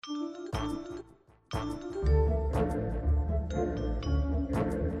Hi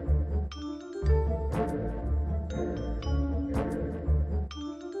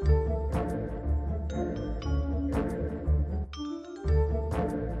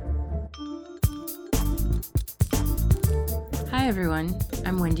everyone,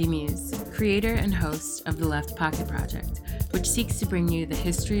 I'm Wendy Muse, creator and host of the Left Pocket Project, which seeks to bring you the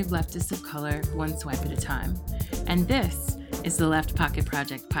history of leftists of color one swipe at a time. And this is the Left Pocket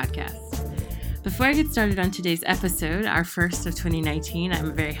Project podcast. Before I get started on today's episode, our first of 2019,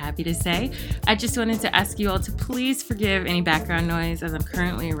 I'm very happy to say, I just wanted to ask you all to please forgive any background noise as I'm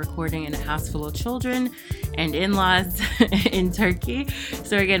currently recording in a house full of children and in-laws in Turkey.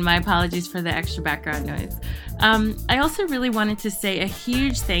 So again, my apologies for the extra background noise. I also really wanted to say a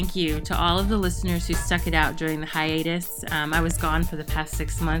huge thank you to all of the listeners who stuck it out during the hiatus. I was gone for the past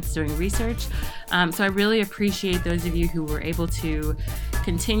 6 months doing research, so I really appreciate those of you who were able to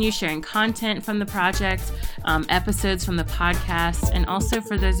continue sharing content from the project, episodes from the podcast, and also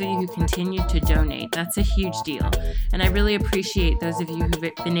for those of you who continued to donate. That's a huge deal, and I really appreciate those of you who've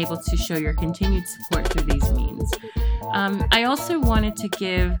been able to show your continued support through these means. I also wanted to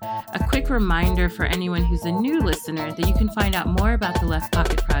give a quick reminder for anyone who's a new listener that you can find out more about the Left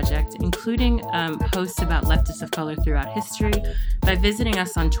Pocket Project, including posts about leftists of color throughout history, by visiting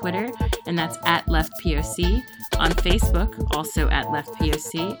us on Twitter, and that's at LeftPOC, on Facebook, also at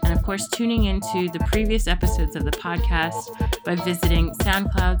LeftPOC, and of course tuning into the previous episodes of the podcast by visiting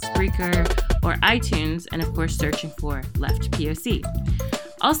SoundCloud, Spreaker, or iTunes, and of course searching for Left POC.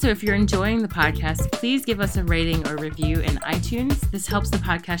 Also, if you're enjoying the podcast, please give us a rating or review in iTunes. This helps the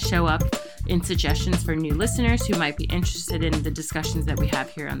podcast show up in suggestions for new listeners who might be interested in the discussions that we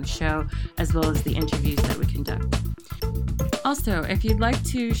have here on the show, as well as the interviews that we conduct. Also, if you'd like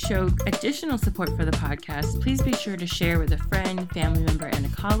to show additional support for the podcast, please be sure to share with a friend, family member, and a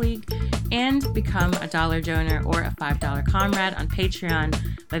colleague, and become a $1 donor or a $5 comrade on Patreon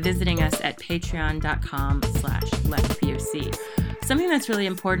by visiting us at patreon.com/leftpoc. Something that's really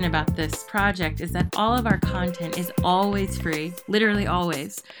important about this project is that all of our content is always free, literally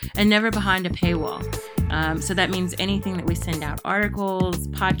always, and never behind a paywall. So that means anything that we send out, articles,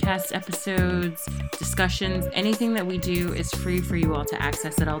 podcast episodes, discussions, anything that we do is free for you all to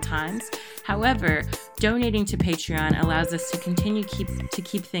access at all times. However, donating to Patreon allows us to continue to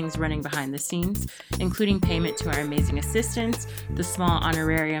keep things running behind the scenes, including payment to our amazing assistants, the small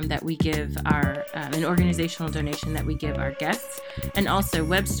honorarium that we give an organizational donation that we give our guests, and also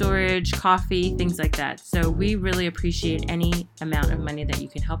web storage, coffee, things like that. So we really appreciate any amount of money that you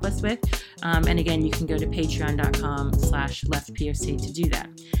can help us with. And again, you can go to patreon.com/leftpoc to do that.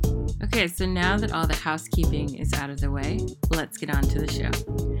 Okay, so now that all the housekeeping is out of the way, let's get on to the show.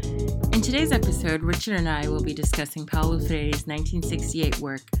 In today's episode, Richard and I will be discussing Paulo Freire's 1968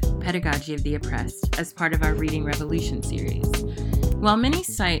 work, Pedagogy of the Oppressed, as part of our Reading Revolution series. While many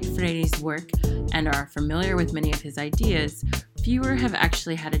cite Freire's work and are familiar with many of his ideas, fewer have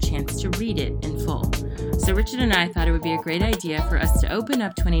actually had a chance to read it in full. So Richard and I thought it would be a great idea for us to open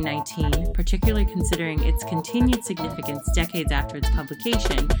up 2019, particularly considering its continued significance decades after its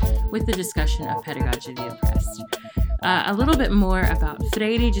publication, with the discussion of Pedagogy of the Oppressed. A little bit more about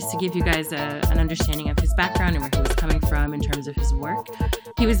Freire, just to give you guys an understanding of his background and where he was coming from in terms of his work.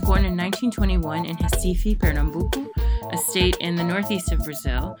 He was born in 1921 in Recife, Pernambuco, a state in the northeast of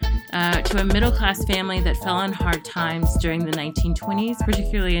Brazil, to a middle-class family that fell on hard times during the 1920s,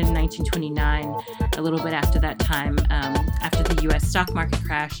 particularly in 1929, a little bit after that time, after the U.S. stock market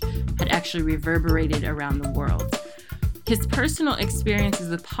crash had actually reverberated around the world. His personal experiences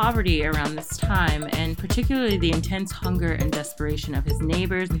with poverty around this time, and particularly the intense hunger and desperation of his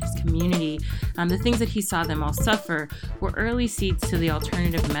neighbors and his community, the things that he saw them all suffer, were early seeds to the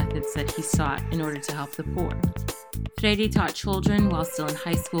alternative methods that he sought in order to help the poor. Freire taught children while still in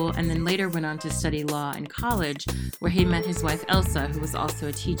high school, and then later went on to study law in college, where he met his wife Elsa, who was also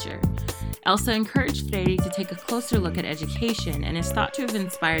a teacher. Elsa encouraged Freire to take a closer look at education, and is thought to have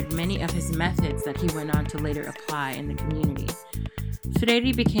inspired many of his methods that he went on to later apply in the community.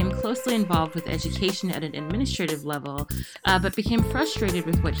 Freire became closely involved with education at an administrative level, but became frustrated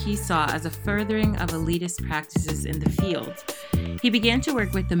with what he saw as a furthering of elitist practices in the field. He began to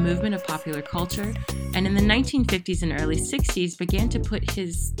work with the movement of popular culture, and in the 1950s and early 60s began to put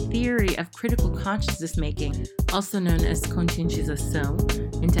his theory of critical consciousness making, also known as conscientização,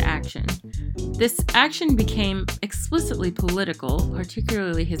 into action. This action became explicitly political,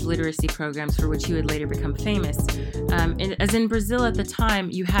 particularly his literacy programs, for which he would later become famous. As in Brazil at the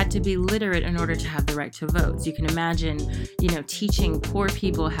time, you had to be literate in order to have the right to vote. So you can imagine, teaching poor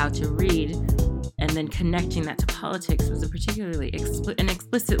people how to read and and then connecting that to politics was a particularly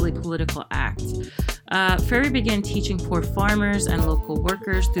explicitly political act. Freire began teaching poor farmers and local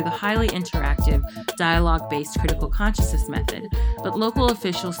workers through the highly interactive, dialogue-based critical consciousness method, but local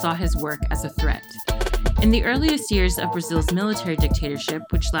officials saw his work as a threat. In the earliest years of Brazil's military dictatorship,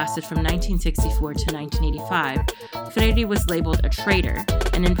 which lasted from 1964 to 1985, Freire was labeled a traitor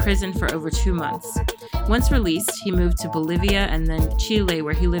and imprisoned for over 2 months. Once released, he moved to Bolivia and then Chile,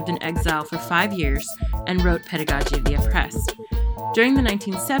 where he lived in exile for 5 years and wrote Pedagogy of the Oppressed. During the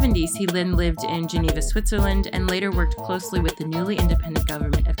 1970s, he then lived in Geneva, Switzerland, and later worked closely with the newly independent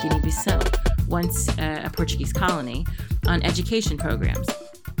government of Guinea-Bissau, once a Portuguese colony, on education programs.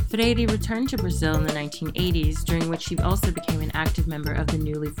 Freire returned to Brazil in the 1980s, during which he also became an active member of the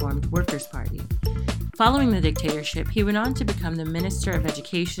newly formed Workers' Party. Following the dictatorship, he went on to become the Minister of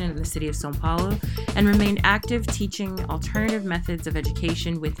Education in the city of São Paulo and remained active teaching alternative methods of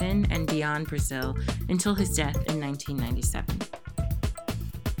education within and beyond Brazil until his death in 1997.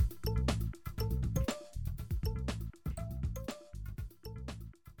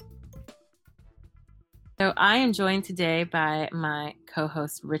 So I am joined today by my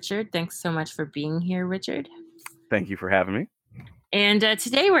co-host, Richard. Thanks so much for being here, Richard. Thank you for having me. And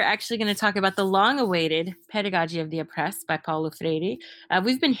today we're actually going to talk about the long-awaited Pedagogy of the Oppressed by Paulo Freire.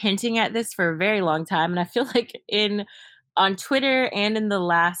 We've been hinting at this for a very long time, and I feel like on Twitter and in the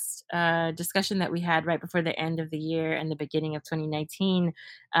last discussion that we had right before the end of the year and the beginning of 2019,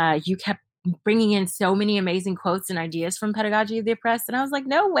 you kept bringing in so many amazing quotes and ideas from Pedagogy of the Oppressed, and I was like,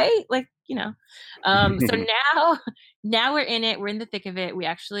 no, wait, so now we're in it. We're in the thick of it. We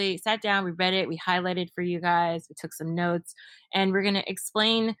actually sat down, we read it, we highlighted for you guys, we took some notes, and we're going to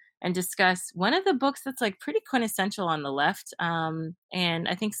explain and discuss one of the books that's like pretty quintessential on the left. And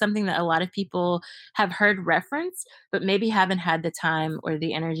I think something that a lot of people have heard referenced, but maybe haven't had the time or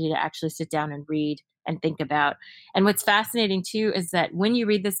the energy to actually sit down and read and think about. And what's fascinating too is that when you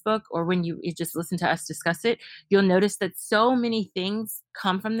read this book or when you just listen to us discuss it, you'll notice that so many things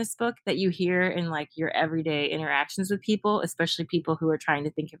come from this book that you hear in like your everyday interactions with people, especially people who are trying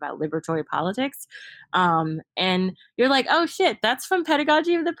to think about liberatory politics. And you're like, oh shit, that's from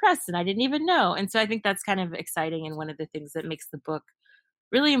Pedagogy of the Oppressed, and I didn't even know. And so I think that's kind of exciting, and one of the things that makes the book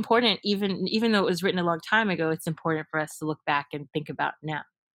really important, even though it was written a long time ago, it's important for us to look back and think about now.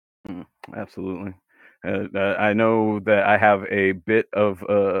 Absolutely. I know that I have a bit of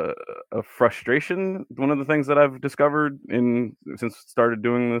a frustration. One of the things that I've discovered since started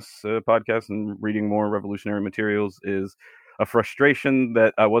doing this podcast and reading more revolutionary materials is a frustration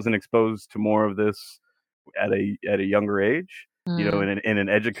that I wasn't exposed to more of this at a younger age. You know, in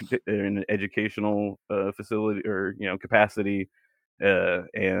an educational facility or capacity,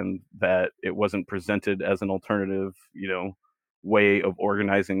 and that it wasn't presented as an alternative, way of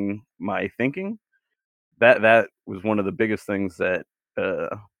organizing my thinking. That was one of the biggest things that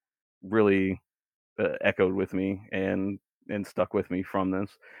really echoed with me and stuck with me from this.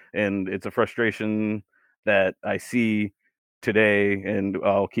 And it's a frustration that I see today, and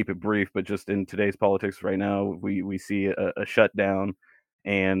I'll keep it brief, but just in today's politics right now, we see a shutdown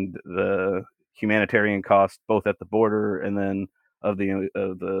and the humanitarian cost, both at the border and then of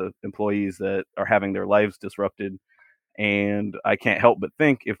the employees that are having their lives disrupted. And I can't help but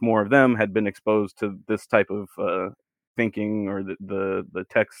think if more of them had been exposed to this type of thinking, or the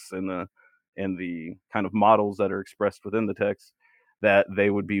texts and the kind of models that are expressed within the text, that they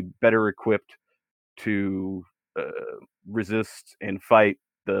would be better equipped to resist and fight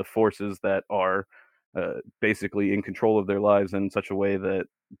the forces that are basically in control of their lives in such a way that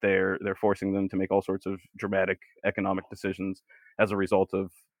they're forcing them to make all sorts of dramatic economic decisions as a result of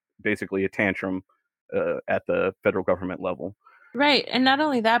basically a tantrum at the federal government level. Right. And not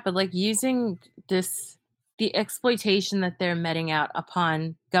only that, but like using the exploitation that they're meting out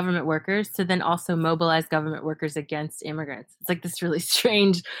upon government workers to then also mobilize government workers against immigrants. It's like this really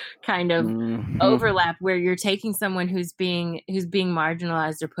strange kind of overlap where you're taking someone who's being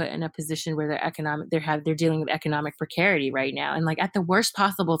marginalized or put in a position where they're dealing with economic precarity right now, and like at the worst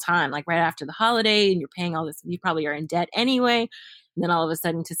possible time, like right after the holiday, and you're paying all this, you probably are in debt anyway, and then all of a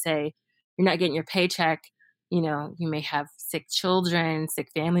sudden to say you're not getting your paycheck. You may have sick children, sick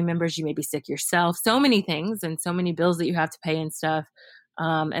family members, you may be sick yourself, so many things and so many bills that you have to pay and stuff.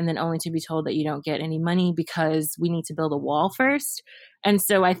 And then only to be told that you don't get any money because we need to build a wall first. And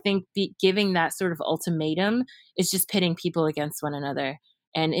so I think giving that sort of ultimatum is just pitting people against one another,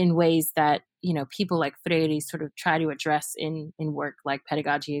 and in ways that, people like Freire sort of try to address in work like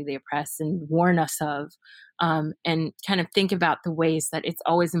Pedagogy of the Oppressed and warn us of. and kind of think about the ways that it's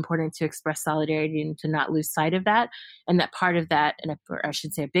always important to express solidarity and to not lose sight of that. And that part of that, or I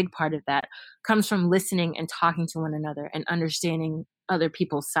should say a big part of that, comes from listening and talking to one another and understanding other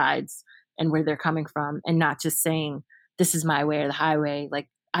people's sides and where they're coming from, and not just saying, this is my way or the highway, like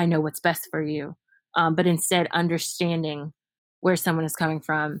I know what's best for you, but instead understanding where someone is coming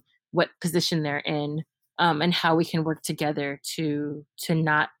from, what position they're in, and how we can work together to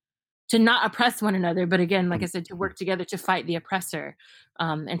not oppress one another, but again, like I said, to work together to fight the oppressor,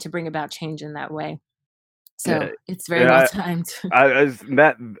 and to bring about change in that way. So Yeah, it's very well timed.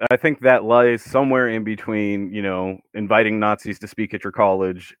 I think that lies somewhere in between, inviting Nazis to speak at your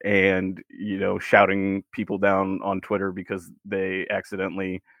college and, shouting people down on Twitter because they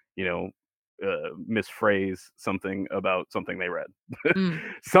accidentally, misphrase something about something they read.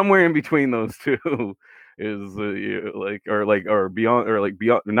 Somewhere in between those two is or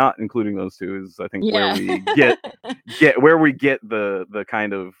beyond, not including those two is, I think, Yeah. where we get the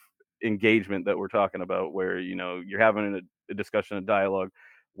kind of engagement that we're talking about, where you're having a discussion, a dialogue,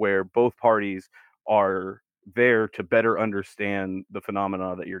 where both parties are there to better understand the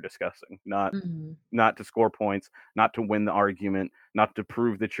phenomena that you're discussing, not to score points, not to win the argument, not to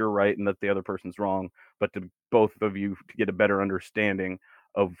prove that you're right and that the other person's wrong, but to both of you to get a better understanding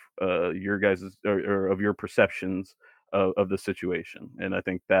of your guys' or of your perceptions of the situation. And I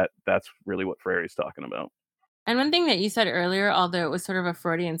think that's really what Freire's talking about. And one thing that you said earlier, although it was sort of a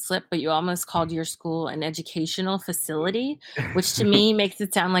Freudian slip, but you almost called your school an educational facility, which to me makes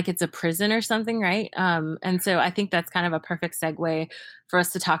it sound like it's a prison or something, right? And so I think that's kind of a perfect segue for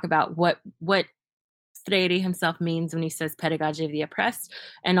us to talk about what Freire himself means when he says pedagogy of the oppressed,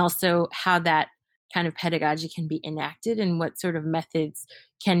 and also how that kind of pedagogy can be enacted and what sort of methods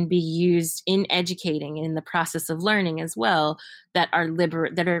can be used in educating and in the process of learning as well, that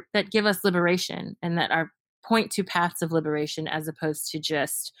give us liberation and that are point to paths of liberation, as opposed to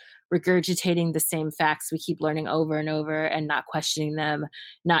just regurgitating the same facts we keep learning over and over and not questioning them,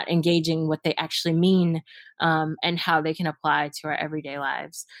 not engaging what they actually mean, and how they can apply to our everyday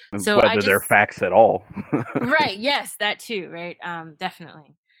lives. So whether they're facts at all. Right. Yes, that too. Right.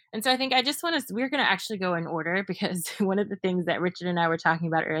 Definitely. And so I think we're going to actually go in order, because one of the things that Richard and I were talking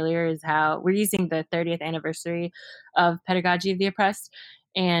about earlier is how we're using the 30th anniversary of Pedagogy of the Oppressed,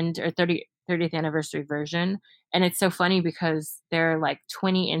 or 30th anniversary version. And it's so funny because there are like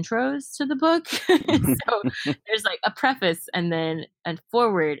 20 intros to the book. So there's like a preface, and then a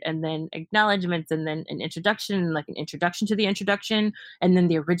forward, and then acknowledgments, and then an introduction, like an introduction to the introduction, and then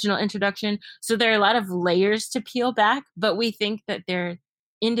the original introduction. So there are a lot of layers to peel back, but we think that they're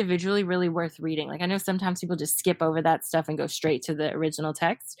individually really worth reading. Like I know sometimes people just skip over that stuff and go straight to the original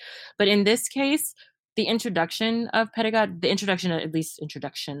text, but in this case, the introduction of pedagogy, the introduction, at least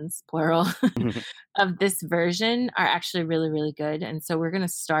introductions, plural, of this version are actually really, really good. And so we're going to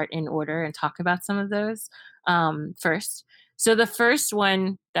start in order and talk about some of those first. So the first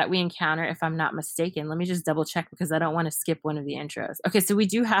one that we encounter, if I'm not mistaken, let me just double check because I don't want to skip one of the intros. Okay, so we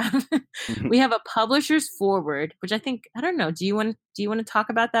do have we have a publisher's foreword, which I don't know. Do you want to talk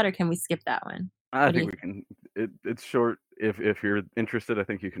about that, or can we skip that one? I think we can. It's short. If you're interested, I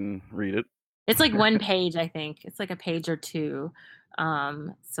think you can read it. It's like one page, I think. It's like a page or two.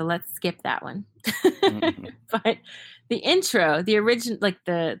 So let's skip that one. But the intro, the original, like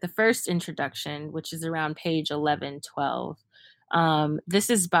the first introduction, which is around page 11, 12. This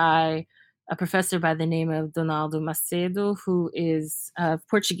is by a professor by the name of Donaldo Macedo, who is of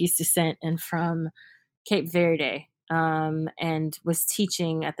Portuguese descent and from Cape Verde, and was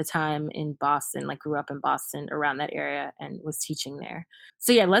teaching at the time in Boston, like grew up in Boston around that area and was teaching there.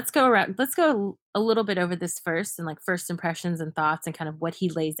 So yeah, let's go a little bit over this first, and like first impressions and thoughts and kind of what he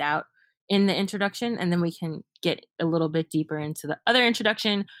lays out in the introduction. And then we can get a little bit deeper into the other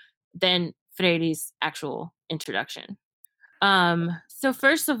introduction, then Freire's actual introduction. So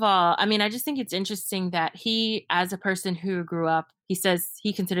first of all, I mean, I just think it's interesting that he, as a person who grew up,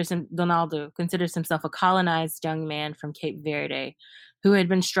 Donaldo considers himself a colonized young man from Cape Verde who had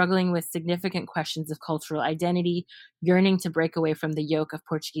been struggling with significant questions of cultural identity, yearning to break away from the yoke of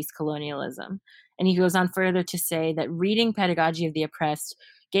Portuguese colonialism. And he goes on further to say that reading Pedagogy of the Oppressed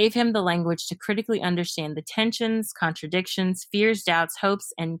gave him the language to critically understand the tensions, contradictions, fears, doubts,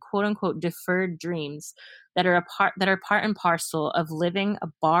 hopes, and quote unquote deferred dreams that are part and parcel of living a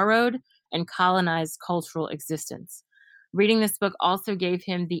borrowed and colonized cultural existence. Reading this book also gave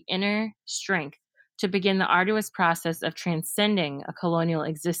him the inner strength to begin the arduous process of transcending a colonial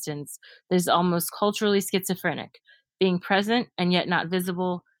existence that is almost culturally schizophrenic, being present and yet not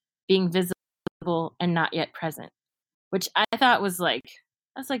visible, being visible and not yet present, which I thought was like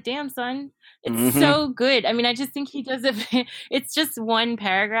I was like, damn, son, it's Hmm. so good. I mean, I just think he does it. It's just one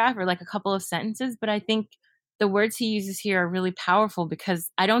paragraph or like a couple of sentences, but I think the words he uses here are really powerful because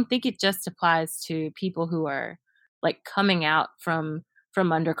I don't think it just applies to people who are like coming out from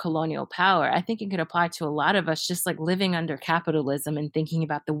under colonial power. I think it could apply to a lot of us just like living under capitalism and thinking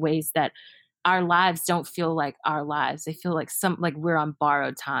about the ways that our lives don't feel like our lives. They feel like like we're on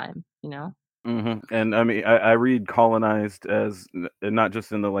borrowed time, you know? And I mean, I read colonized as not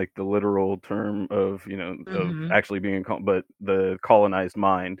just in the like the literal term of of Hmm. actually being but the colonized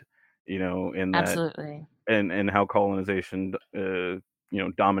mind, in that Absolutely. and how colonization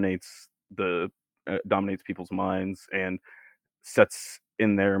dominates the dominates people's minds and sets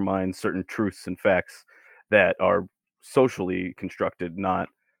in their minds certain truths and facts that are socially constructed, not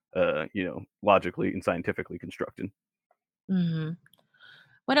logically and scientifically constructed. Hmm.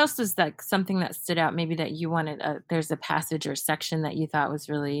 What else was like something that stood out? Maybe that you wanted. There's a passage or section that you thought was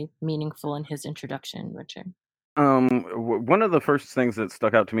really meaningful in his introduction, Richard. One of the first things that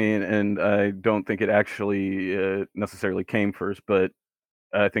stuck out to me, and I don't think it actually necessarily came first, but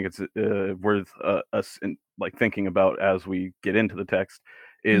I think it's worth us like thinking about as we get into the text,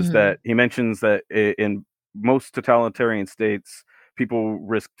 is Hmm. that he mentions that in most totalitarian states, people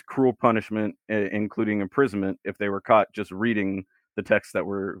risked cruel punishment, including imprisonment, if they were caught just reading the text that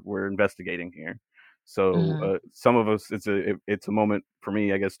we're investigating here. So Hmm. some of us, it's a moment for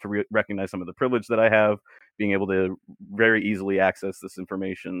me, I guess, to recognize some of the privilege that I have, being able to very easily access this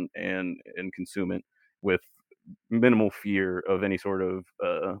information and consume it with minimal fear of any sort of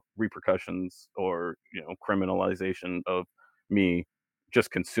repercussions or criminalization of me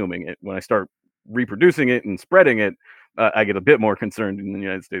just consuming it. When I start reproducing it and spreading it, I get a bit more concerned in the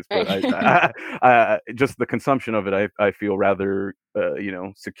United States. But Right. just the consumption of it, I feel rather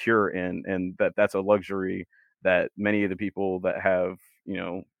secure in, and that's a luxury that many of the people that have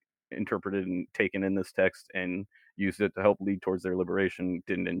interpreted and taken in this text and used it to help lead towards their liberation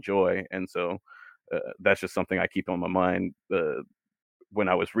didn't enjoy. And so that's just something I keep on my mind when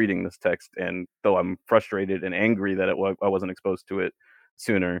I was reading this text. And though I'm frustrated and angry that I wasn't exposed to it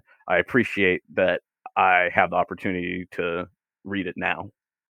sooner, I appreciate that I have the opportunity to read it now.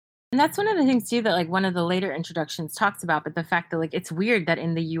 And that's one of the things too that like one of the later introductions talks about, but the fact that like it's weird that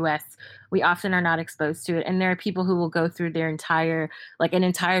in the US we often are not exposed to it. And there are people who will go through their entire like an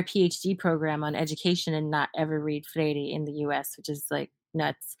entire PhD program on education and not ever read Freire in the US, which is like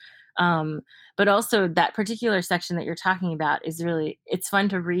nuts. Um, but also that particular section that you're talking about is really it's fun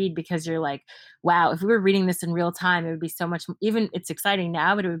to read because you're like, wow, if we were reading this in real time, it would be so much even it's exciting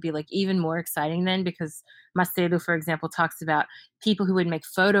now, but it would be like even more exciting then because Macedo, for example, talks about people who would make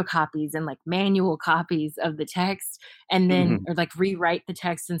photocopies and like manual copies of the text and then Mhm. or like rewrite the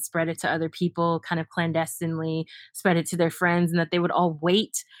text and spread it to other people kind of clandestinely spread it to their friends and that they would all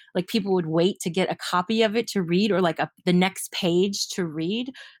wait like people would wait to get a copy of it to read or like the next page to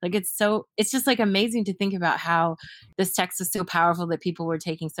read like it's just like amazing to think about how this text was so powerful that people were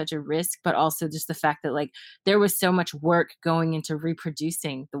taking such a risk but also just the fact that like there was so much work going into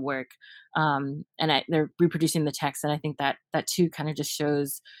reproducing the work they're reproducing the text and I think that that too kind of just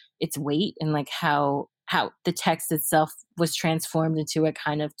shows its weight and like how the text itself was transformed into a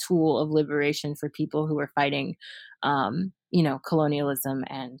kind of tool of liberation for people who were fighting colonialism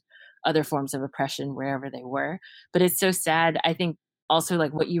and other forms of oppression wherever they were. But it's so sad, I think, also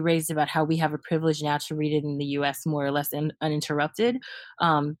like what you raised about how we have a privilege now to read it in the US more or less uninterrupted,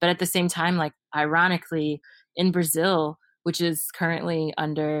 but at the same time like ironically in Brazil, which is currently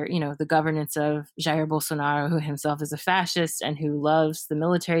under, the governance of Jair Bolsonaro, who himself is a fascist and who loves the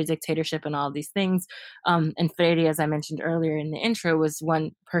military dictatorship and all of these things. And Freire, as I mentioned earlier in the intro, was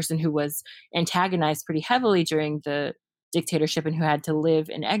one person who was antagonized pretty heavily during the dictatorship and who had to live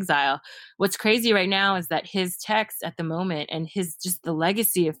in exile. What's crazy right now is that his text at the moment and his just the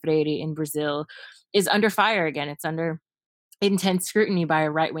legacy of Freire in Brazil is under fire again. It's under intense scrutiny by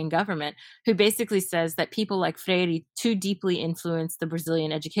a right wing government who basically says that people like Freire too deeply influence the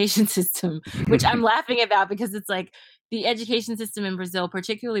Brazilian education system, which I'm laughing about because it's like the education system in Brazil,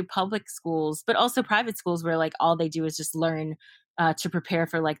 particularly public schools, but also private schools, where like all they do is just learn to prepare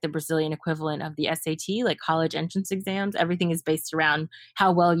for like the Brazilian equivalent of the SAT, like college entrance exams. Everything is based around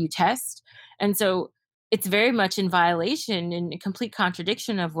how well you test. And so it's very much in violation and complete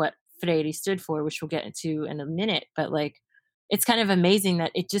contradiction of what Freire stood for, which we'll get into in a minute. But like, it's kind of amazing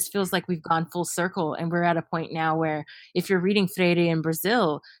that it just feels like we've gone full circle and we're at a point now where if you're reading Freire in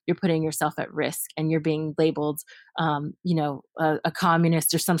Brazil, you're putting yourself at risk and you're being labeled a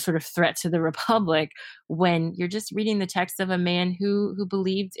communist or some sort of threat to the republic when you're just reading the text of a man who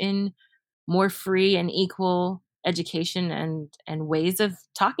believed in more free and equal education and ways of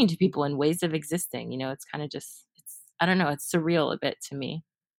talking to people and ways of existing. It's kind of just, it's, I don't know, it's surreal a bit to me.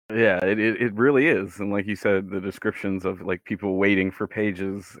 Yeah, it really is. And like you said, the descriptions of like people waiting for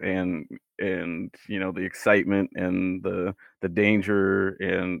pages and the excitement and the danger,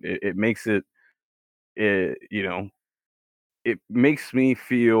 and it makes it you know it makes me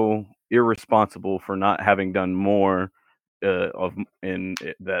feel irresponsible for not having done more of in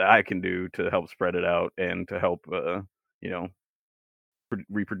that I can do to help spread it out and to help you know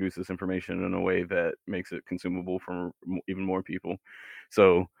reproduce this information in a way that makes it consumable for even more people.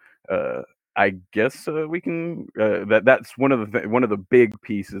 So uh, I guess we can. That's one of the big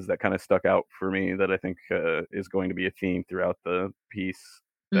pieces that kind of stuck out for me that I think is going to be a theme throughout the piece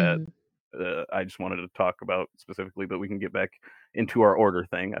that Mhm. I just wanted to talk about specifically, but we can get back into our order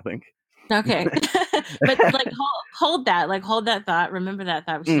thing, I think. Okay. But like hold that, like hold that thought. Remember that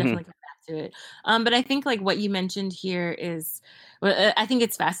thought. We should Hmm. definitely come back to it. But I think like what you mentioned here is, well, I think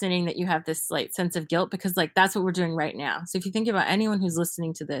it's fascinating that you have this like sense of guilt because like that's what we're doing right now. So if you think about anyone who's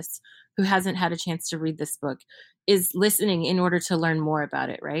listening to this who hasn't had a chance to read this book, is listening in order to learn more about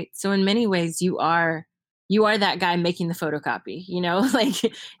it, right? So in many ways you are that guy making the photocopy,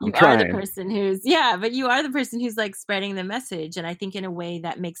 like I'm you are the trying. person who's, yeah, but you are the person who's like spreading the message. And I think in a way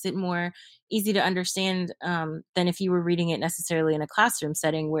that makes it more easy to understand than if you were reading it necessarily in a classroom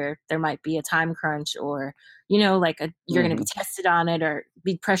setting where there might be a time crunch or like you're going to Hmm. be tested on it or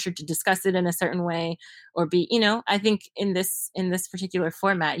be pressured to discuss it in a certain way or be, I think in this particular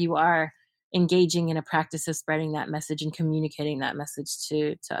format you are engaging in a practice of spreading that message and communicating that message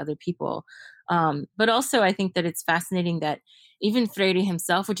to other people. But also I think that it's fascinating that even Freire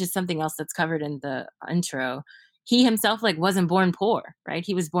himself, which is something else that's covered in the intro, he himself like wasn't born poor, right?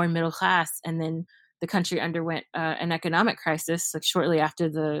 He was born middle class, and then the country underwent an economic crisis like shortly after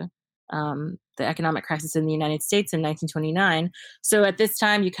the economic crisis in the United States in 1929. So at this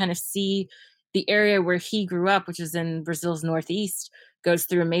time, you kind of see the area where he grew up, which is in Brazil's northeast, goes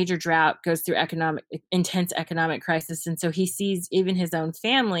through a major drought, goes through intense economic crisis, and so he sees even his own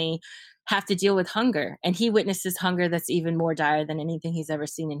family have to deal with hunger, and he witnesses hunger that's even more dire than anything he's ever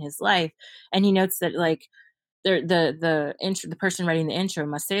seen in his life. And he notes that like the person writing the intro,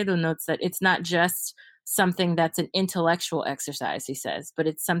 Macedo, notes that it's not just something that's an intellectual exercise, he says, but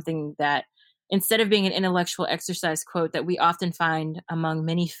it's something that instead of being an intellectual exercise, quote, that we often find among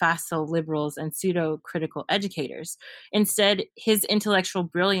many facile liberals and pseudo critical educators. Instead, his intellectual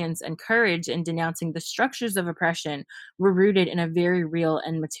brilliance and courage in denouncing the structures of oppression were rooted in a very real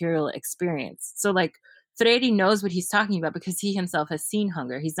and material experience. So, like, Freire knows what he's talking about because he himself has seen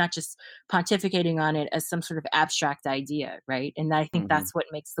hunger. He's not just pontificating on it as some sort of abstract idea, right? And I think Hmm. that's what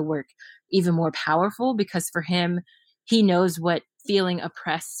makes the work even more powerful because for him, he knows what feeling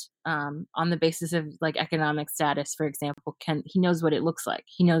oppressed on the basis of like economic status, for example, he knows what it looks like.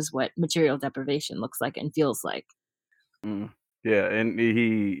 He knows what material deprivation looks like and feels like. Mm. Yeah, and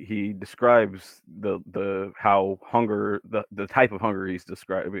he describes the how hunger the type of hunger he's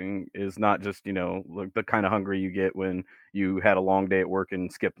describing is not just like the kind of hunger you get when you had a long day at work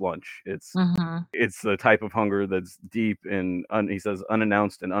and skipped lunch. Mm-hmm. It's the type of hunger that's deep and he says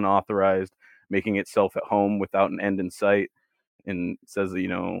unannounced and unauthorized, making itself at home without an end in sight, and says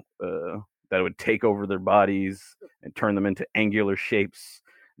that that it would take over their bodies and turn them into angular shapes,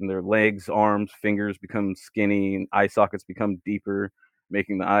 and their legs, arms, fingers become skinny, and eye sockets become deeper,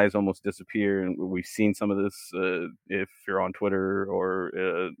 making the eyes almost disappear. And we've seen some of this if you're on Twitter or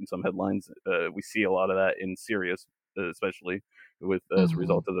in some headlines. We see a lot of that in Syria, especially with as a Mm-hmm.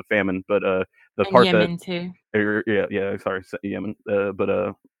 result of the famine. But the And part that Yemen too. yeah, sorry, Yemen.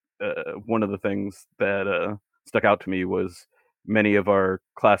 But one of the things that stuck out to me was many of our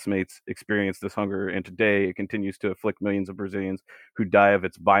classmates experienced this hunger, and today it continues to afflict millions of Brazilians who die of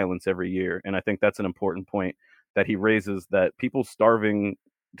its violence every year. And I think that's an important point that he raises, that people starving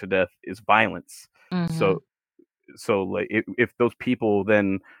to death is violence. Mm-hmm. So like if those people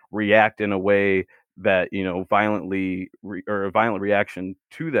then react in a way that or a violent reaction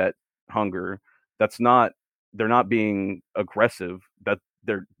to that hunger, that's not they're not being aggressive, that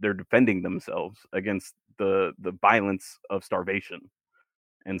they're defending themselves against the violence of starvation.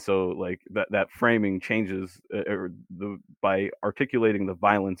 And so like that framing changes, or the by articulating the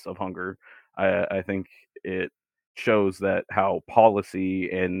violence of hunger, I think it shows that how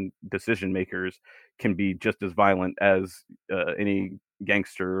policy and decision makers can be just as violent as any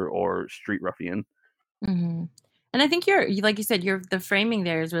gangster or street ruffian. Hmm. And I think like you said, the framing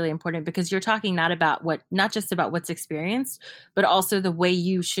there is really important because you're talking not just about what's experienced, but also the way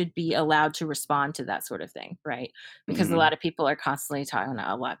you should be allowed to respond to that sort of thing, right? Because a Hmm. lot of people are constantly talking,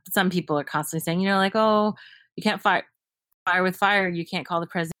 not a lot, but some people are constantly saying, like, oh, you can't fight fire with fire. You can't call the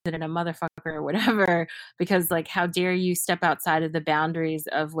president a motherfucker or whatever, because like, how dare you step outside of the boundaries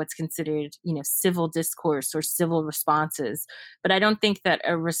of what's considered, civil discourse or civil responses. But I don't think that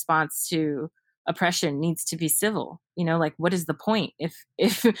a response to oppression needs to be civil. Like, what is the point if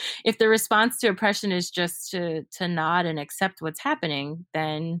if the response to oppression is just to nod and accept what's happening?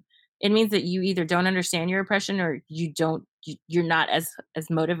 Then it means that you either don't understand your oppression, or you're not as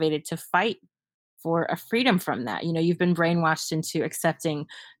motivated to fight for a freedom from that. You've been brainwashed into accepting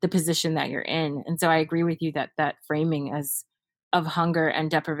the position that you're in. And so I agree with you that that framing as of hunger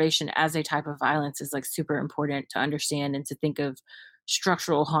and deprivation as a type of violence is like super important to understand, and to think of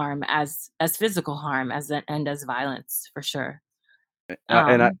structural harm as physical harm and as violence, for sure.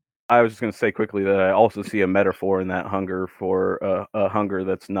 And Um I was just going to say quickly that I also see a metaphor in that hunger for a hunger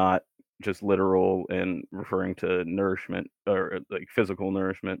that's not just literal and referring to nourishment or like physical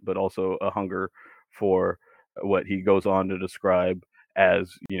nourishment, but also a hunger for what he goes on to describe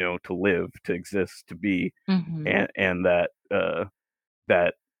as, to live, to exist, to be, mhm, and that uh,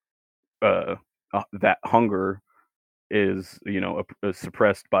 that hunger is,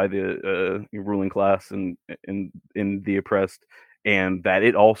 suppressed by the ruling class and in the oppressed, and that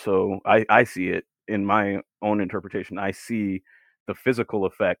it also, I see it in my own interpretation. I see the physical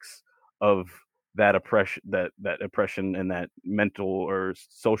effects of that oppression and that mental or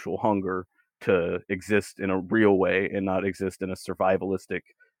social hunger to exist in a real way and not exist in a survivalistic,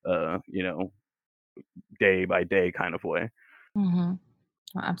 uh, you know, day by day kind of way. mhm.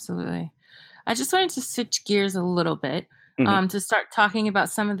 Absolutely. I just wanted to switch gears a little bit, Hmm. to start talking about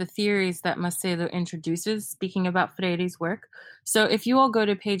some of the theories that Macedo introduces, speaking about Freire's work. So, if you all go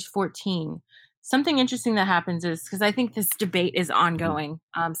to page 14, something interesting that happens is, because I think this debate is ongoing,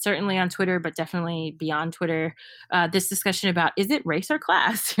 certainly on Twitter, but definitely beyond Twitter, this discussion about, is it race or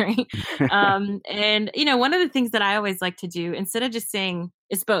class, right? And, one of the things that I always like to do, instead of just saying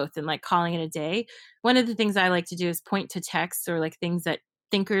it's both and like calling it a day, one of the things I like to do is point to texts or like things that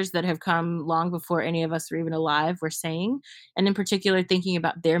thinkers that have come long before any of us were even alive were saying, and in particular thinking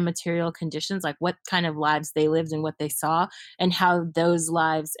about their material conditions, like what kind of lives they lived and what they saw, and how those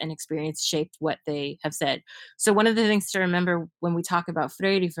lives and experience shaped what they have said. So one of the things to remember when we talk about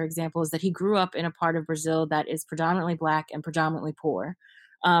Freire, for example, is that he grew up in a part of Brazil that is predominantly black and predominantly poor.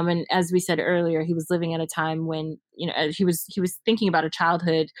 And as we said earlier, he was living at a time when, he was thinking about a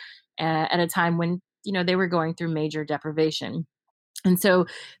childhood at a time when, they were going through major deprivation. And so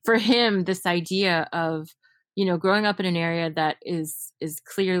for him, this idea of, growing up in an area that is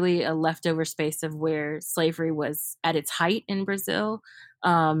clearly a leftover space of where slavery was at its height in Brazil,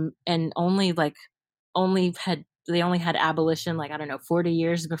 and only had abolition, like, I don't know, 40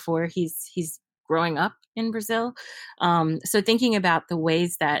 years before he's growing up in Brazil. So thinking about the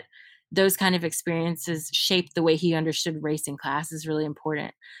ways that those kind of experiences shaped the way he understood race and class is really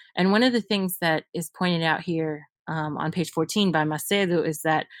important. And one of the things that is pointed out here, on page 14 by Macedo, is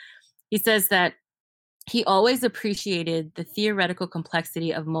that he says that he always appreciated the theoretical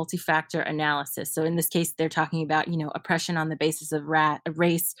complexity of multi-factor analysis. So in this case, they're talking about, oppression on the basis of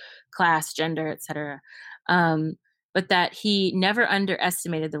race, class, gender, etc. Um, but that he never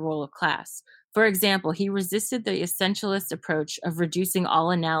underestimated the role of class. For example, he resisted the essentialist approach of reducing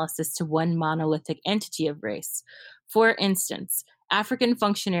all analysis to one monolithic entity of race. For instance, African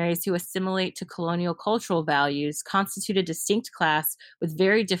functionaries who assimilate to colonial cultural values constitute a distinct class with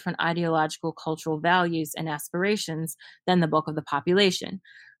very different ideological cultural values and aspirations than the bulk of the population.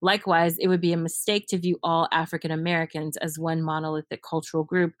 Likewise, it would be a mistake to view all African Americans as one monolithic cultural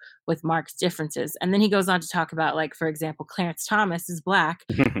group with marked differences. And then he goes on to talk about, like, for example, Clarence Thomas is black,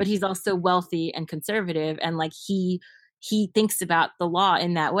 but he's also wealthy and conservative, and like he thinks about the law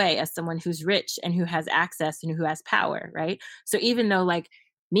in that way, as someone who's rich and who has access and who has power, right? So even though, like,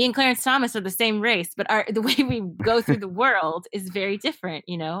 me and Clarence Thomas are the same race, but the way we go through the world is very different,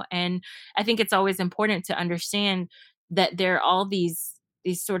 And I think it's always important to understand that there are all these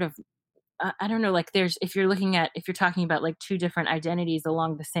sort of, I don't know, like, there's, if you're talking about like two different identities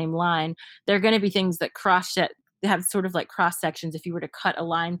along the same line, there are going to be things that have sort of like cross sections. If you were to cut a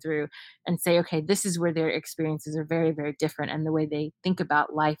line through and say, okay, this is where their experiences are very, very different, and the way they think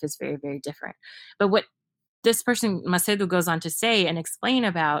about life is very, very different. But what this person Macedo goes on to say and explain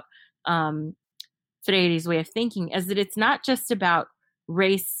about, um, Freire's way of thinking, is that it's not just about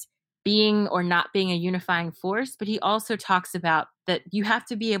race being or not being a unifying force, but he also talks about that you have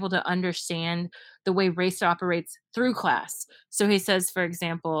to be able to understand the way race operates through class. So he says, for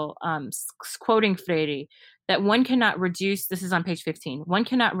example, quoting Freire, that one cannot reduce, this is on page 15, one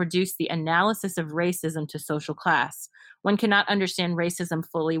cannot reduce the analysis of racism to social class. One cannot understand racism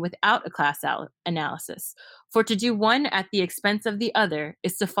fully without a class analysis. For to do one at the expense of the other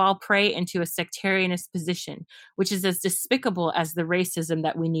is to fall prey into a sectarianist position, which is as despicable as the racism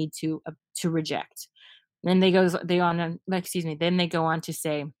that we need to reject. Then then they go on to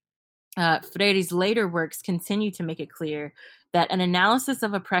say, Freire's later works continue to make it clear that an analysis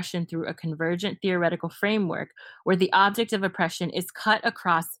of oppression through a convergent theoretical framework, where the object of oppression is cut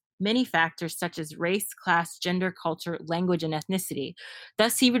across many factors such as race, class, gender, culture, language, and ethnicity.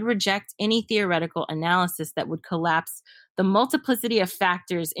 Thus, he would reject any theoretical analysis that would collapse the multiplicity of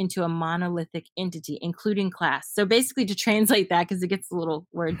factors into a monolithic entity, including class. So basically, to translate that, because it gets a little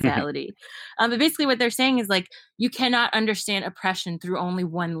word salady, but basically what they're saying is like, you cannot understand oppression through only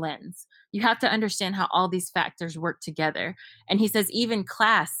one lens. You have to understand how all these factors work together. And he says, even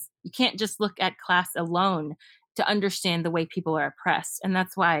class, you can't just look at class alone to understand the way people are oppressed. And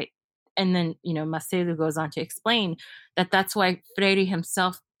that's why, and then, Macedo goes on to explain that that's why Freire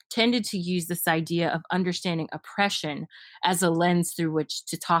himself tended to use this idea of understanding oppression as a lens through which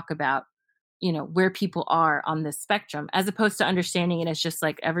to talk about where people are on this spectrum, as opposed to understanding it as just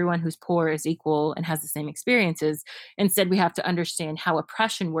like everyone who's poor is equal and has the same experiences. Instead, we have to understand how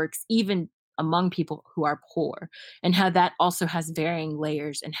oppression works even among people who are poor, and how that also has varying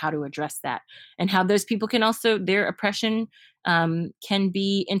layers, and how to address that, and how those people can also, their oppression can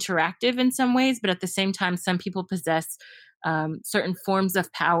be interactive in some ways, but at the same time, some people possess certain forms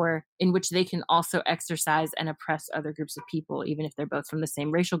of power in which they can also exercise and oppress other groups of people, even if they're both from the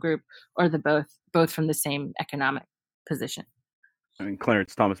same racial group or both from the same economic position. I mean,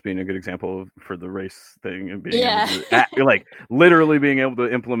 Clarence Thomas being a good example for the race thing and being able to like literally being able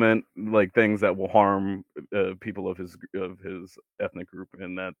to implement like things that will harm people of his ethnic group,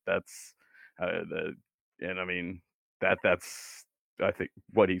 and that's and I mean that's I think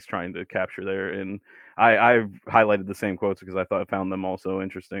what he's trying to capture there. And I've highlighted the same quotes because I found them also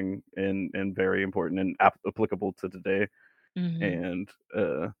interesting and very important and applicable to today. Mm-hmm. And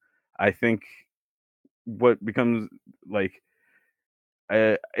I think what becomes like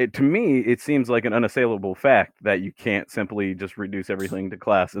to me, it seems like an unassailable fact that you can't simply just reduce everything to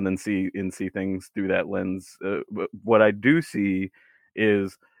class and then see things through that lens. But what I do see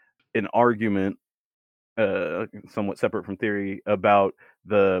is an argument, somewhat separate from theory, about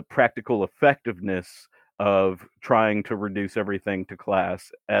the practical effectiveness of trying to reduce everything to class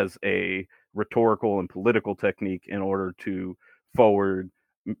as a rhetorical and political technique in order to forward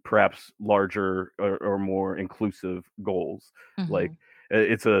perhaps larger or more inclusive goals. Mm-hmm. Like,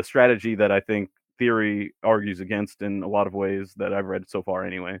 it's a strategy that I think theory argues against in a lot of ways that I've read so far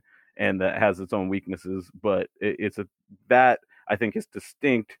anyway, and that has its own weaknesses, but that I think is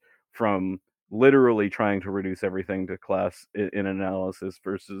distinct from literally trying to reduce everything to class in analysis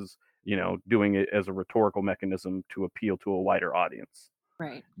versus doing it as a rhetorical mechanism to appeal to a wider audience.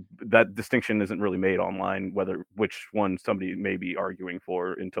 Right. That distinction isn't really made online, which one somebody may be arguing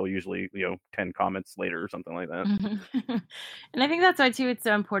for, until usually 10 comments later or something like that. Mm-hmm. And I think that's why too it's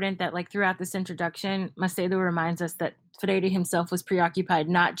so important that like throughout this introduction, Macedo reminds us that Freire himself was preoccupied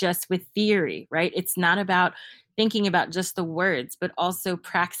not just with theory, right? It's not about thinking about just the words, but also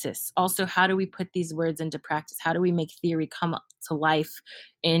praxis. Also, how do we put these words into practice? How do we make theory come to life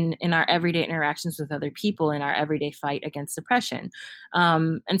in our everyday interactions with other people, in our everyday fight against oppression?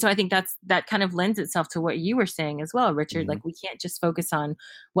 And so I think that kind of lends itself to what you were saying as well, Richard. Mm-hmm. Like, we can't just focus on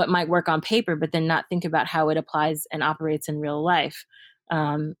what might work on paper, but then not think about how it applies and operates in real life.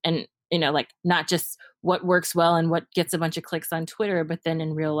 And like not just what works well and what gets a bunch of clicks on Twitter, but then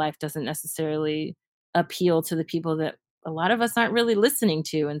in real life doesn't necessarily appeal to the people that a lot of us aren't really listening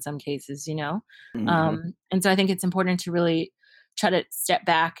to in some cases, Mm-hmm. And so I think it's important to really try to step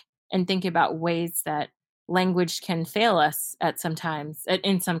back and think about ways that language can fail us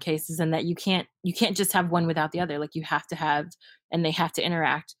in some cases, and that you can't just have one without the other. Like, you have to have, and they have to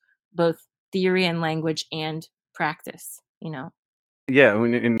interact, both theory and language and practice. Yeah,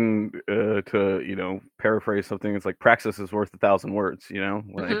 to paraphrase something, it's like praxis is worth 1,000 words.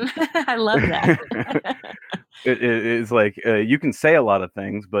 Like I love that. it's like you can say a lot of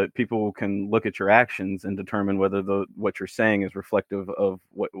things, but people can look at your actions and determine whether what you're saying is reflective of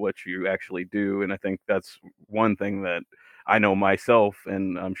what you actually do. And I think that's one thing that I know myself,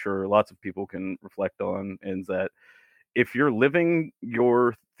 and I'm sure lots of people can reflect on, is that if you're living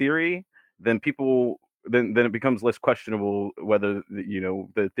your theory, then it becomes less questionable whether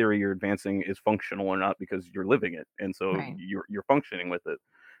the theory you're advancing is functional or not, because you're living it, and so Right. you're functioning with it.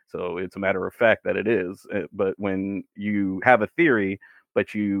 So it's a matter of fact that it is. But when you have a theory,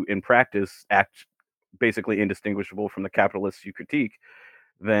 but you in practice act basically indistinguishable from the capitalists you critique,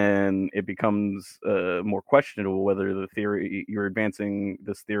 then it becomes more questionable whether the theory you're advancing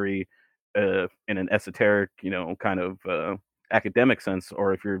this theory in an esoteric, kind of academic sense,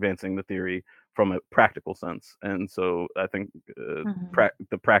 or if you're advancing the theory from a practical sense. And so I think Mhm.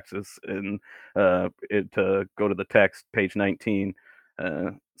 the praxis in it, to go to the text, page 19,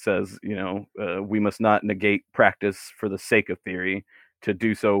 says, we must not negate practice for the sake of theory. To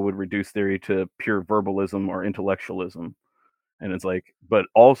do so would reduce theory to pure verbalism or intellectualism. And it's like, but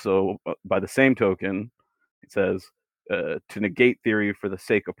also by the same token, it says to negate theory for the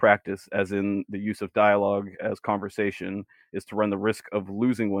sake of practice, as in the use of dialogue as conversation, is to run the risk of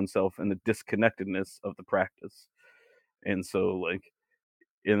losing oneself in the disconnectedness of the practice. And so, like,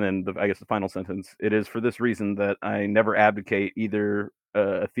 and then I guess the final sentence, it is for this reason that I never advocate either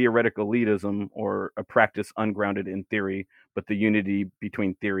a theoretical elitism or a practice ungrounded in theory, but the unity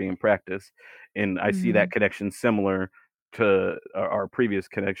between theory and practice. And I see that Mhm. connection similar to our previous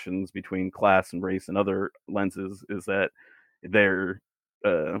connections between class and race and other lenses, is that they're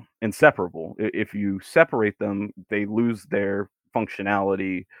inseparable. If you separate them, they lose their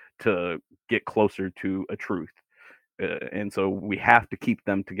functionality to get closer to a truth. And so we have to keep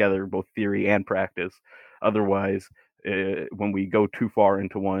them together, both theory and practice. Otherwise, when we go too far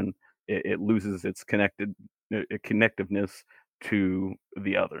into one, it loses its connectiveness to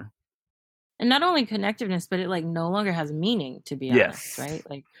the other. And not only connectiveness, but it like no longer has meaning, to be honest, Yes. right?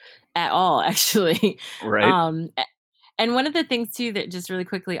 Like at all, actually. Right. Um, a- and one of the things too that just really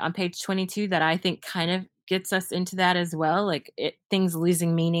quickly on page 22 that I think kind of gets us into that as well, like things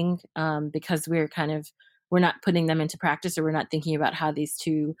losing meaning because we're not putting them into practice, or we're not thinking about how these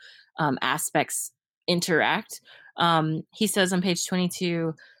two aspects interact. He says on page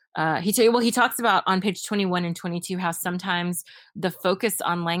 22, he talks about on page 21 and 22 how sometimes the focus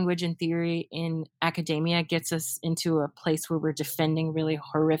on language and theory in academia gets us into a place where we're defending really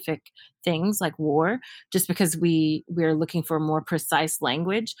horrific things like war, just because we're looking for more precise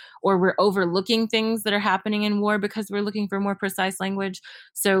language, or we're overlooking things that are happening in war because we're looking for more precise language.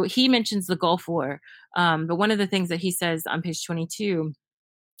 So he mentions the Gulf War, but one of the things that he says on page 22,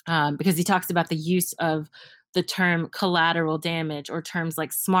 because he talks about the use of the term collateral damage, or terms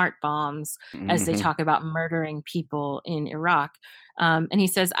like smart bombs, as they Hmm. talk about murdering people in Iraq. And he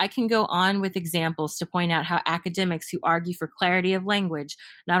says, I can go on with examples to point out how academics who argue for clarity of language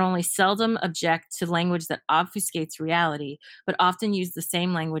not only seldom object to language that obfuscates reality, but often use the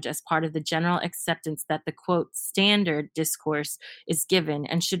same language as part of the general acceptance that the quote standard discourse is given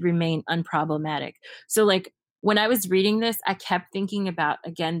and should remain unproblematic. So, like, when I was reading this, I kept thinking about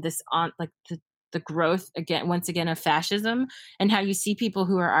again this on like the growth again once again of fascism, and how you see people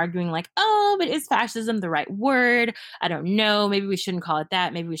who are arguing like, oh, but is fascism the right word? I don't know. Maybe we shouldn't call it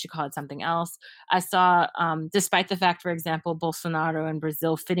that. Maybe we should call it something else. I saw, despite the fact, for example, Bolsonaro in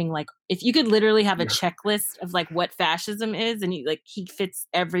Brazil fitting like, if you could literally have a checklist of like what fascism is, and he fits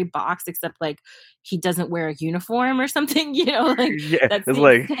every box except like he doesn't wear a uniform or something, like Yeah, that's it's the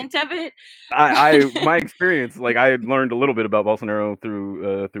like extent of it. my experience, like I had learned a little bit about Bolsonaro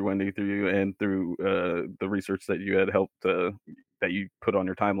through Wendy, through you, and through the research that you had helped that you put on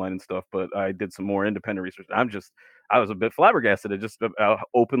your timeline and stuff. But I did some more independent research. I was a bit flabbergasted at just how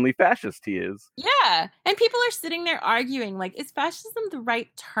openly fascist he is. Yeah. And people are sitting there arguing, like, is fascism the right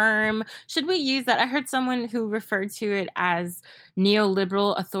term? Should we use that? I heard someone who referred to it as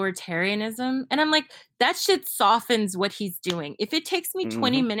neoliberal authoritarianism. And I'm like, that shit softens what he's doing. If it takes me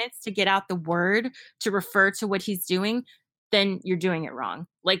 20 Hmm. minutes to get out the word to refer to what he's doing, then you're doing it wrong.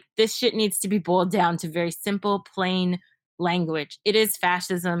 Like, this shit needs to be boiled down to very simple, plain language. It is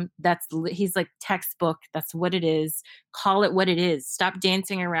fascism. He's like textbook. That's what it is. Call it what it is. Stop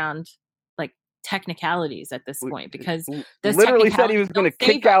dancing around like technicalities at this point, because those Literally said he technicalities was going to don't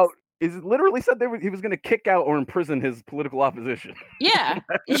save kick us. out. Is literally said he was going to kick out or imprison his political opposition. Yeah.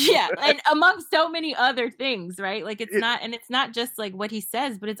 Yeah. And among so many other things, right? Like It, it's not just like what he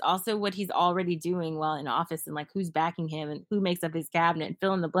says, but it's also what he's already doing while in office, and like who's backing him and who makes up his cabinet and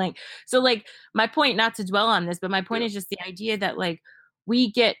fill in the blank. So like my point, not to dwell on this, but my point yeah. is just the idea that like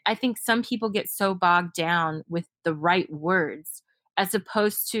I think some people get so bogged down with the right words as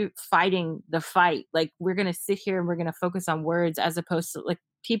opposed to fighting the fight. Like we're going to sit here and we're going to focus on words as opposed to like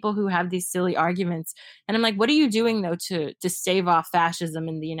people who have these silly arguments. And I'm like, what are you doing though to stave off fascism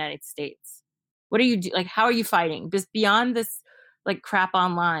in the United States? What are you like? How are you fighting? Just beyond this like crap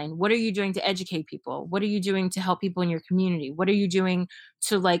online, what are you doing to educate people? What are you doing to help people in your community? What are you doing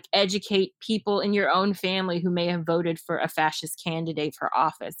to like educate people in your own family who may have voted for a fascist candidate for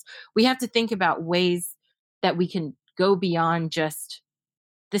office? We have to think about ways that we can go beyond just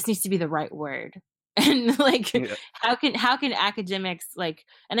this needs to be the right word. And like, Yeah. how can academics like,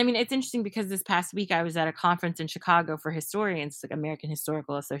 and I mean, it's interesting because this past week I was at a conference in Chicago for historians, like American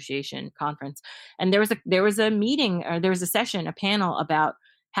Historical Association conference, and there was a meeting, or there was a session, a panel about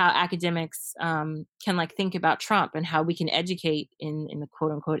how academics can like think about Trump and how we can educate in the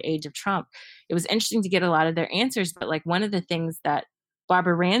quote unquote age of Trump. It was interesting to get a lot of their answers, but like one of the things that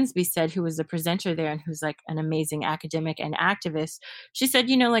Barbara Ransby said, who was the presenter there and who's like an amazing academic and activist, she said,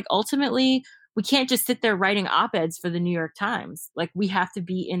 like ultimately we can't just sit there writing op-eds for the New York Times. Like we have to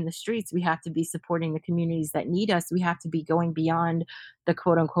be in the streets. We have to be supporting the communities that need us. We have to be going beyond the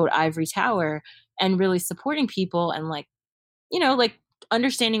quote unquote ivory tower and really supporting people and like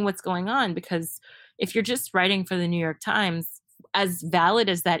understanding what's going on. Because if you're just writing for the New York Times, as valid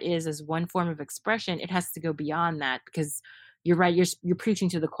as that is as one form of expression, it has to go beyond that, because you're right, you're preaching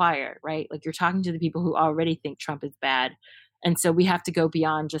to the choir, right? Like you're talking to the people who already think Trump is bad. And so we have to go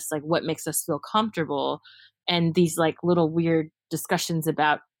beyond just like what makes us feel comfortable, and these like little weird discussions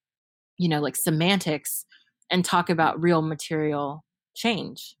about like semantics, and talk about real material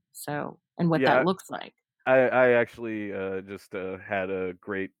change, so, and what that Yeah, looks like. I actually just had a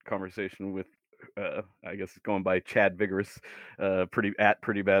great conversation with I guess going by Chad Vigorous,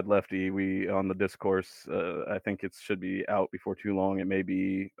 pretty bad lefty. We on the discourse. I think it should be out before too long. It may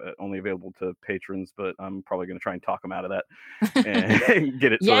be only available to patrons, but I'm probably going to try and talk them out of that and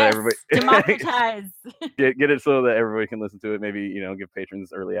get it so that Yes, everybody democratize. get it so that everybody can listen to it. Maybe give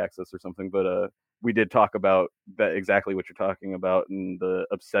patrons early access or something. But we did talk about that, exactly what you're talking about, and the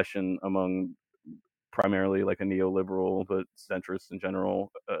obsession among primarily like a neoliberal but centrist in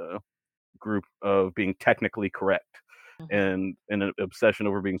general group of being technically correct, Mhm. and an obsession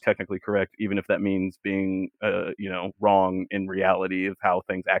over being technically correct, even if that means being wrong in reality of how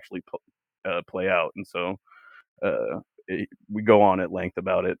things actually play out. And so we go on at length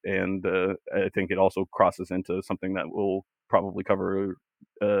about it, and I think it also crosses into something that we'll probably cover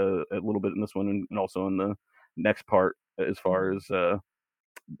a little bit in this one, and also in the next part, as far Mhm. as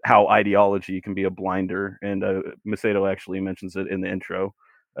how ideology can be a blinder. And Macedo actually mentions it in the intro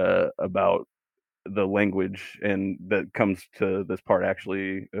about the language, and that comes to this part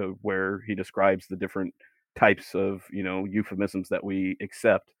actually where he describes the different types of euphemisms that we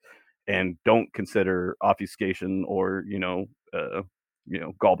accept and don't consider obfuscation, or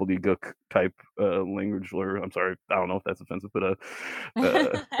gobbledygook type language. Or I'm sorry, I don't know if that's offensive, but I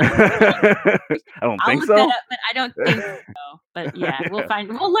don't I'll think look that so. up, but I don't think so. But yeah, we'll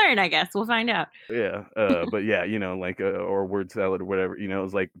learn, I guess. We'll find out. Yeah, but yeah, like or word salad or whatever.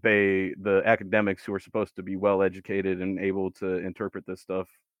 It's like the academics who are supposed to be well educated and able to interpret this stuff.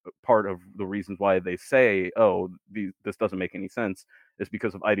 Part of the reasons why they say, "Oh, this doesn't make any sense," is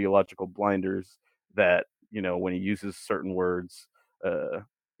because of ideological blinders. That when he uses certain words, uh,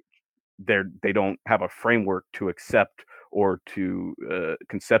 they don't have a framework to accept or to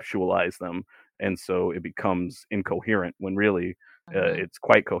conceptualize them, and so it becomes incoherent when really Mhm. it's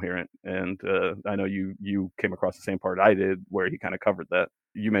quite coherent. And I know you came across the same part I did, where he kind of covered that.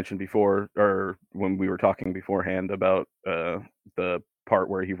 You mentioned before, or when we were talking beforehand, about the part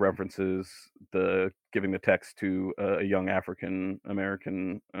where he references the giving the text to a young African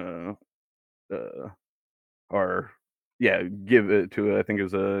American uh, or yeah, give it to, I think it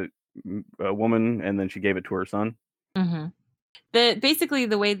was a woman, and then she gave it to her son. Mhm. Basically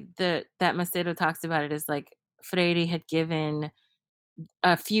the way that Macedo talks about it is like Freire had given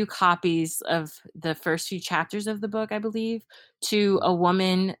a few copies of the first few chapters of the book, I believe, to a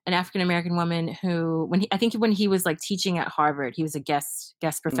woman, an African American woman who, I think when he was like teaching at Harvard, he was a guest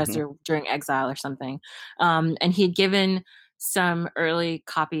Hmm. professor during exile or something, and he had given some early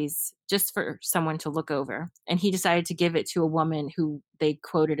copies just for someone to look over, and he decided to give it to a woman who they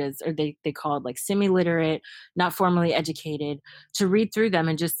quoted as, or they called like semi-literate, not formally educated, to read through them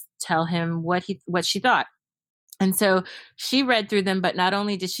and just tell him what she thought. And so she read through them, but not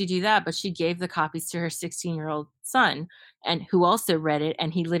only did she do that, but she gave the copies to her 16-year-old son, and who also read it.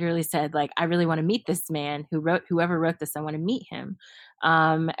 And he literally said, like, I really want to meet this man whoever wrote this, I want to meet him.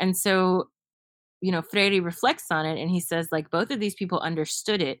 And so, Freire reflects on it and he says, like, both of these people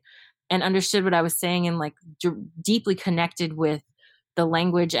understood it and understood what I was saying, and like deeply connected with the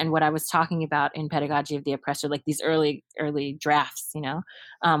language and what I was talking about in Pedagogy of the Oppressor, like these early drafts,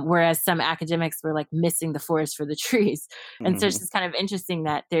 whereas some academics were like missing the forest for the trees. And so it's Hmm. just kind of interesting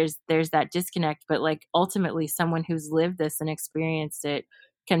that there's that disconnect, but like ultimately someone who's lived this and experienced it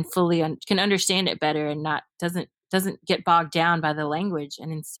can can understand it better, and not doesn't get bogged down by the language,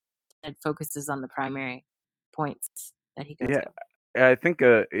 and instead focuses on the primary points that he goes Yeah, over. I think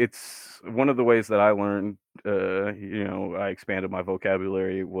it's one of the ways that I learned I expanded my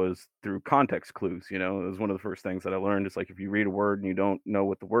vocabulary was through context clues. It was one of the first things that I learned. It's like if you read a word and you don't know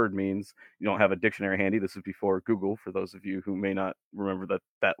what the word means, you don't have a dictionary handy. This is before Google, for those of you who may not remember that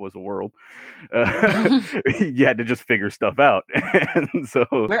that was a world. You had to just figure stuff out. And so,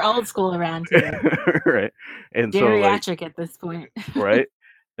 We're old school around here. right. And so, like, Geriatric at this point. right.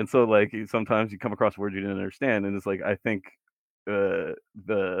 And so, like, sometimes you come across words you didn't understand. And it's like, I think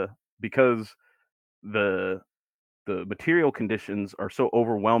the because the the material conditions are so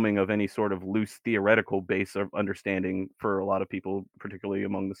overwhelming of any sort of loose theoretical base of understanding for a lot of people, particularly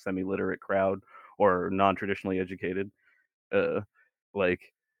among the semi-literate crowd or non-traditionally educated. Uh, like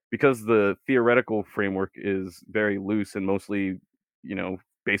because the theoretical framework is very loose and mostly,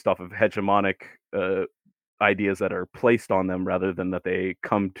 based off of hegemonic ideas that are placed on them rather than that they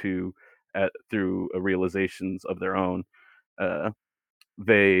come to through realizations of their own. Uh,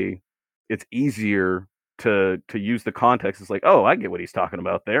 they it's easier to use the context. It's like, oh, I get what he's talking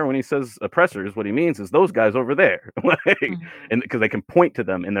about there when he says oppressors. What he means is those guys over there, like, Mhm. and because they can point to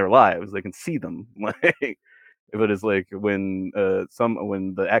them in their lives, they can see them, like. But it's like when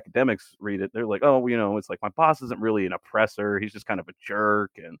the academics read it, they're like, oh, it's like my boss isn't really an oppressor. He's just kind of a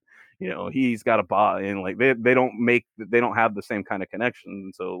jerk, and he's got a boss, and like they don't have the same kind of connection.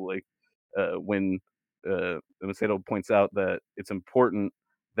 And so like when Macedo points out that it's important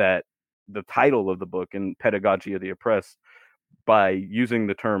that the title of the book in Pedagogy of the Oppressed, by using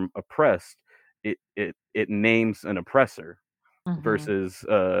the term oppressed, it names an oppressor Mhm. versus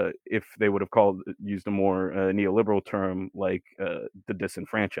if they would have used a more neoliberal term like the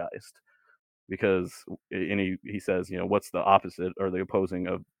disenfranchised, because and he says, what's the opposite or the opposing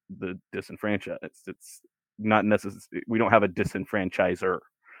of the disenfranchised? It's not necessary. We don't have a disenfranchiser.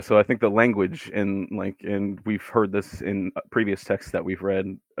 So I think the language and we've heard this in previous texts that we've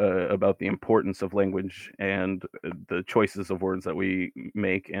read about the importance of language and the choices of words that we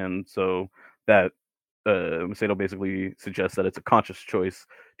make, and so that Macedo basically suggests that it's a conscious choice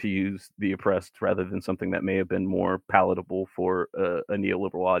to use the oppressed rather than something that may have been more palatable for a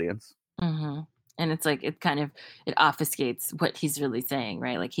neoliberal audience. Mhm. And it's like it obfuscates what he's really saying,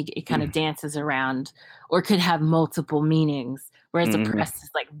 right? Like he kind of Mm. dances around or could have multiple meanings, whereas Mhm. oppressed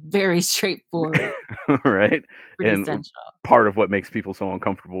is like very straightforward, Right? pretty And essential. part of what makes people so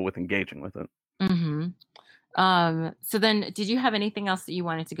uncomfortable with engaging with it. Mhm. So then did you have anything else that you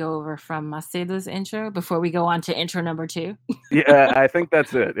wanted to go over from Macedo's intro before we go on to intro number 2? Yeah, I think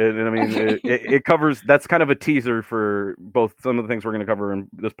that's it. And I mean, it, Okay. it, it covers. That's kind of a teaser for both some of the things we're going to cover in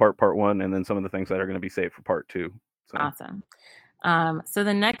this part one, and then some of the things that are going to be saved for part two. So, Awesome. So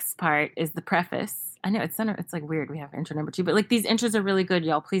the next part is the preface. I know it's like weird we have intro number 2, but like these intros are really good,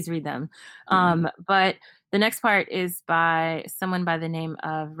 y'all. Please read them. mhm. But the next part is by someone by the name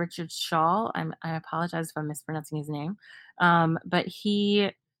of Richard Shaw. I apologize if I'm mispronouncing his name. But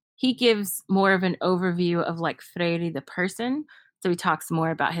he gives more of an overview of like Freire the person. So he talks more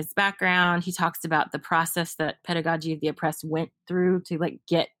about his background. He talks about the process that Pedagogy of the Oppressed went through to like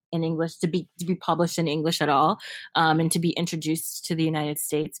get in English to be published in English at all, and to be introduced to the United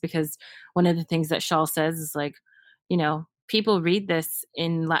States. Because one of the things that Shaw says is like, people read this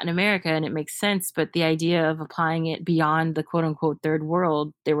in Latin America and it makes sense, but the idea of applying it beyond the quote unquote third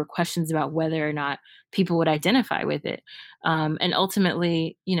world, there were questions about whether or not people would identify with it. And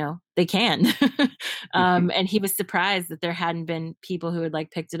ultimately, they can. And he was surprised that there hadn't been people who had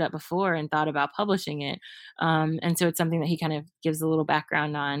like picked it up before and thought about publishing it. And so it's something that he kind of gives a little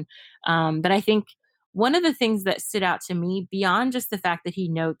background on. But I think one of the things that stood out to me beyond just the fact that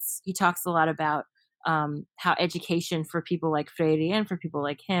he talks a lot about how education for people like Freire and for people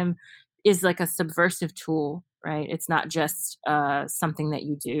like him is like a subversive tool, right? It's not just something that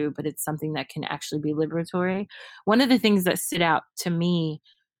you do, but it's something that can actually be liberatory. One of the things that stood out to me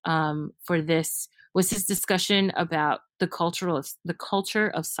for this was his discussion about the culture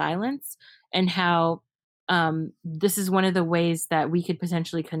of silence, and how this is one of the ways that we could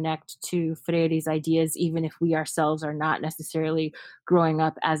potentially connect to Freire's ideas, even if we ourselves are not necessarily growing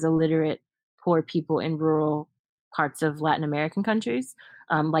up as illiterate, poor people in rural parts of Latin American countries,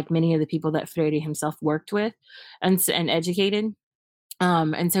 like many of the people that Freire himself worked with and educated.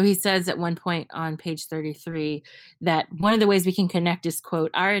 And so he says at one point on page 33 that one of the ways we can connect is, quote,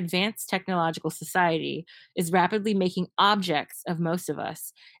 our advanced technological society is rapidly making objects of most of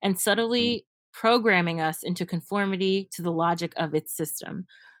us and subtly programming us into conformity to the logic of its system.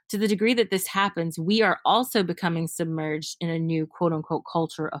 To the degree that this happens, we are also becoming submerged in a new quote unquote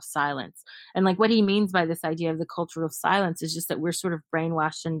culture of silence. And like what he means by this idea of the culture of silence is just that we're sort of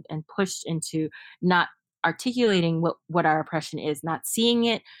brainwashed and pushed into not articulating what our oppression is, not seeing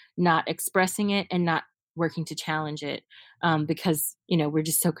it, not expressing it, and not working to challenge it, because we're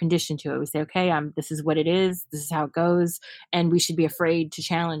just so conditioned to it. We say, okay, this is what it is, this is how it goes, and we should be afraid to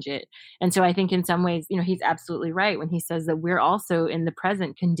challenge it. And so I think in some ways, he's absolutely right when he says that we're also in the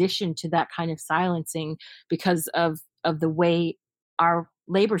present conditioned to that kind of silencing because of the way our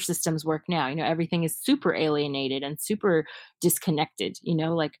labor systems work now. Everything is super alienated and super disconnected.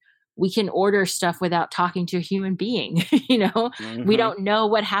 Like, we can order stuff without talking to a human being. We Hmm. don't know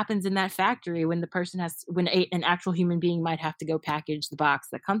what happens in that factory when an actual human being might have to go package the box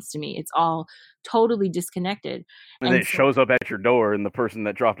that comes to me. It's all totally disconnected. And And it so, shows up at your door, and the person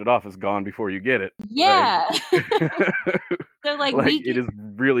that dropped it off is gone before you get it. Like, yeah. So like like we it get is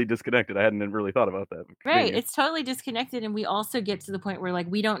really disconnected. I hadn't really thought about that. right, Continue. it's totally disconnected, and we also get to the point where, like,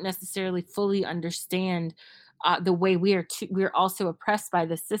 we don't necessarily fully understand, the way we're also oppressed by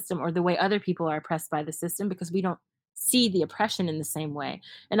the system, or the way other people are oppressed by the system, because we don't see the oppression in the same way.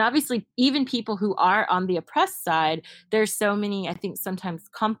 And obviously, even people who are on the oppressed side, there's so many, I think, sometimes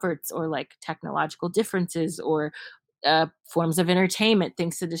comforts or, like, technological differences or, forms of entertainment,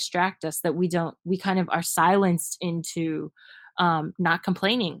 things to distract us, that we kind of are silenced into, not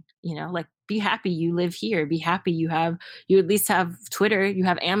complaining. Like, be happy you live here, be happy you at least have Twitter, you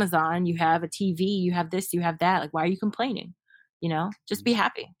have Amazon, you have a TV, you have this, you have that. Like, why are you complaining? Just be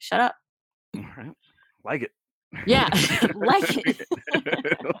happy, shut up. All right. Like it. Yeah. Like it.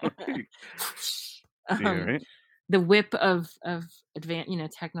 Yeah, um right. the whip of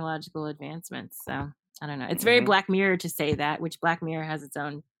technological advancements. So I don't know, it's very Hmm. Black Mirror to say that, which Black Mirror has its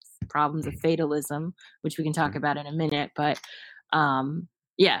own problems of fatalism, which we can talk about in a minute. But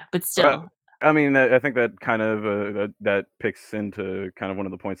yeah, but Well, still. I mean, I think that kind of that picks into kind of one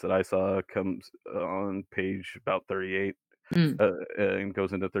of the points that I saw comes on page about 38, Mm, and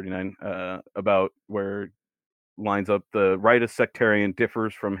goes into 39, about where lines up the rightist sectarian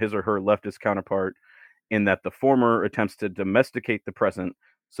differs from his or her leftist counterpart in that the former attempts to domesticate the present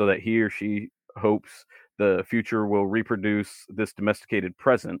so that he or she hopes the future will reproduce this domesticated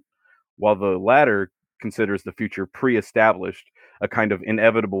present, while the latter considers the future pre-established, a kind of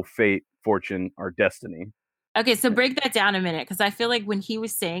inevitable fate, fortune, or destiny. okay, so break that down a minute, because I feel like when he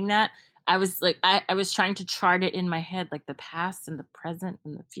was saying that, I was like, I was trying to chart it in my head, like the past and the present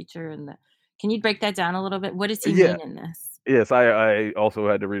and the future and the can you break that down a little bit? What does he Yeah, mean in this? yes, I also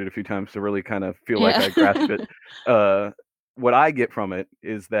had to read it a few times to really kind of feel like Yeah. I grasped it. Uh, what I get from it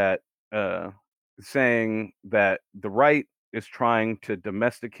is that, uh, saying that the right is trying to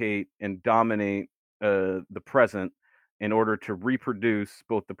domesticate and dominate, the present in order to reproduce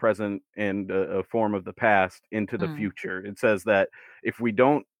both the present and a form of the past into the Mm, future. It says that if we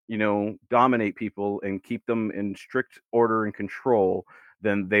don't, dominate people and keep them in strict order and control,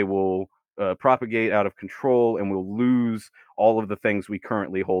 then they will, propagate out of control, and we'll lose all of the things we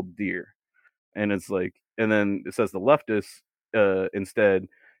currently hold dear. And it's like, and then it says the leftists, instead,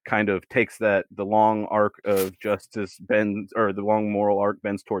 kind of takes that the long arc of justice bends, or the long moral arc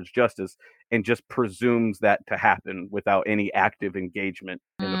bends towards justice, and just presumes that to happen without any active engagement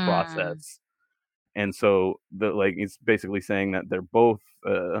in the mm, process. And so it's basically saying that they're both,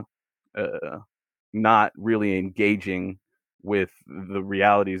 uh, not really engaging with the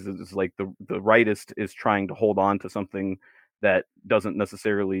realities. It's like the rightist is trying to hold on to something that doesn't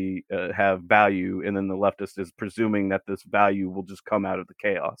necessarily, have value, and then the leftist is presuming that this value will just come out of the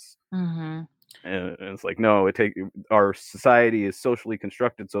chaos. mhm, And it's like, no, our society is socially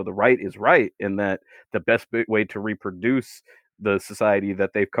constructed, so the right is right in that the best way to reproduce the society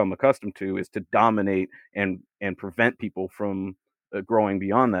that they've come accustomed to is to dominate and prevent people from, growing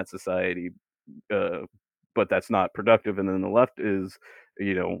beyond that society. uh, but that's not productive. And then the left is,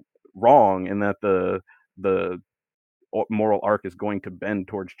 you know, wrong in that the moral arc is going to bend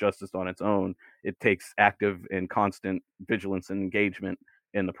towards justice on its own. It takes active and constant vigilance and engagement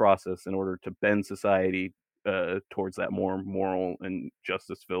in the process in order to bend society, towards that more moral and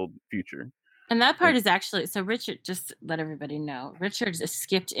justice filled future. and that And part is actually, so Richard, just let everybody know, Richard just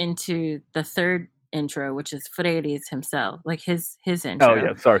skipped into the third intro, which is Freires himself, like his oh intro.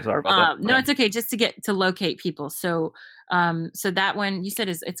 yeah, sorry about that. No, it's okay, just to get to locate people. So, so that one you said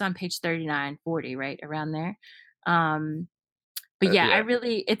it's on page 39, 40, right? Around there. Um, but yeah, Yeah.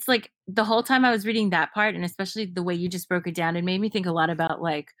 it's like the whole time I was reading that part, and especially the way you just broke it down, it made me think a lot about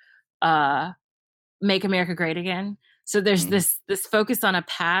like, uh, Make America Great Again. So there's Mhm. this focus on a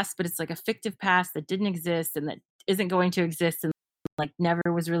past, but it's like a fictive past that didn't exist and that isn't going to exist, and like never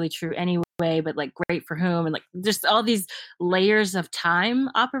was really true anyway, but like great for whom, and like just all these layers of time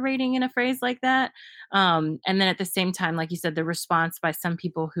operating in a phrase like that. And then at the same time, like you said, the response by some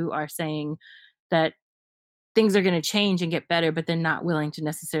people who are saying that things are going to change and get better, but they're not willing to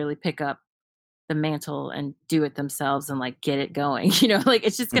necessarily pick up the mantle and do it themselves and like get it going. Like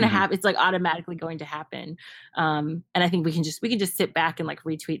it's just gonna happen. It's like automatically going to happen. And I think we can just sit back and like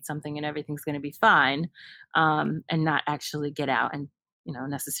retweet something and everything's gonna be fine. And not actually get out and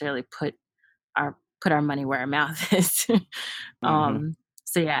necessarily put our money where our mouth is.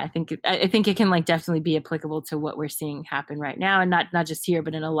 So yeah, I think it can like definitely be applicable to what we're seeing happen right now, and not just here,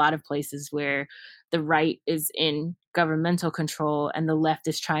 but in a lot of places where the right is in governmental control and the left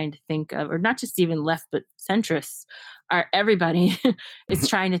is trying to think of, or not just even left, but centrists, everybody is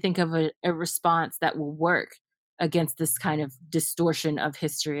trying to think of a response that will work against this kind of distortion of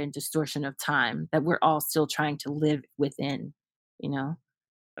history and distortion of time that we're all still trying to live within,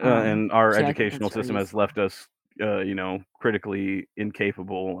 and our so yeah, educational system has left us critically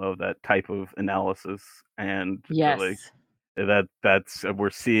incapable of that type of analysis, and like that's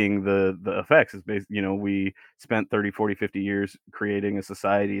we're seeing the effects. Is basically, we spent 30, 40, 50 years creating a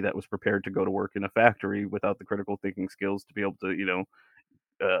society that was prepared to go to work in a factory without the critical thinking skills to be able to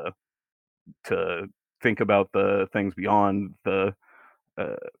to think about the things beyond the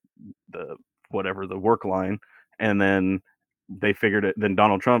whatever the work line. And then they figured it. Then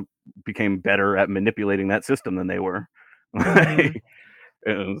Donald Trump became better at manipulating that system than they were. And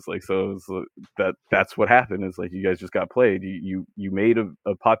it was like, that's what happened. It's like, you guys just got played. You made a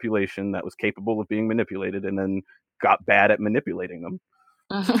population that was capable of being manipulated, and then got bad at manipulating them.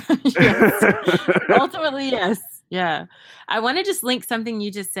 Ultimately, yes. Yeah. I want to just link something you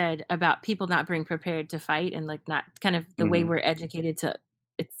just said about people not being prepared to fight, and like not kind of the way we're educated to.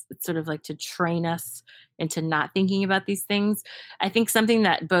 It's sort of like to train us into not thinking about these things. I think something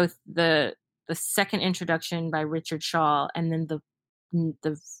that both the second introduction by Richard Shaw and then the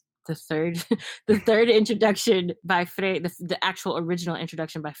third the third introduction by Freire, the actual original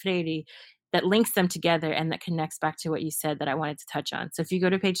introduction by Freire, that links them together and that connects back to what you said that I wanted to touch on. So if you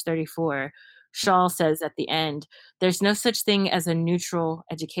go to page 34, Shaw says at the end, there's no such thing as a neutral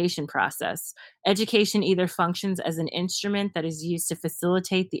education process. Education either functions as an instrument that is used to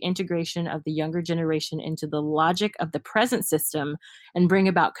facilitate the integration of the younger generation into the logic of the present system and bring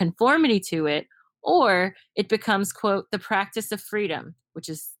about conformity to it, or it becomes, quote, the practice of freedom, which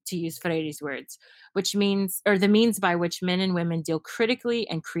is, to use Freire's words, which means, or the means by which men and women deal critically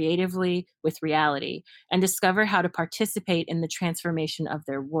and creatively with reality and discover how to participate in the transformation of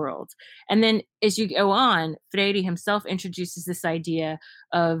their world. And then as you go on, Freire himself introduces this idea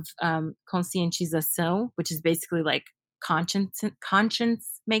of conscientisation, which is basically like conscience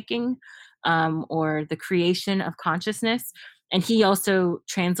making, or the creation of consciousness. And he also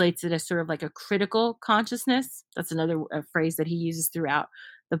translates it as sort of like a critical consciousness. That's another phrase that he uses throughout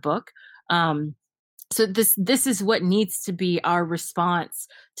the book. So this is what needs to be our response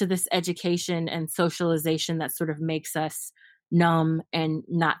to this education and socialization that sort of makes us numb and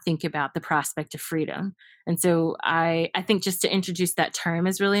not think about the prospect of freedom. And so I think just to introduce that term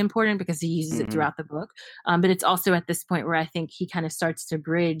is really important because he uses it throughout the book. But it's also at this point where I think he kind of starts to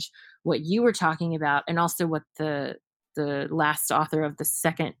bridge what you were talking about and also what the last author of the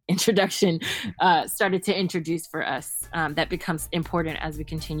second introduction started to introduce for us, that becomes important as we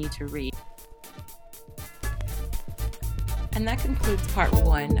continue to read. And that concludes part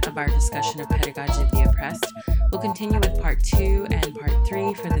 1 of our discussion of Pedagogy of the Oppressed. We'll continue with part 2 and part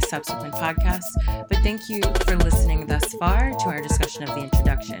 3 for the subsequent podcasts, but thank you for listening thus far to our discussion of the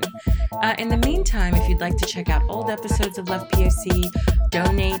introduction. In the meantime, if you'd like to check out old episodes of Left POC,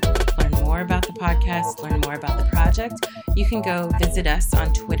 donate, learn more about the podcast, learn more about the project, you can go visit us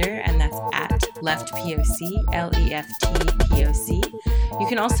on Twitter, and that's at LeftPOC, LEFTPOC. You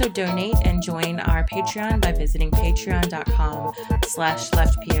can also donate and join our Patreon by visiting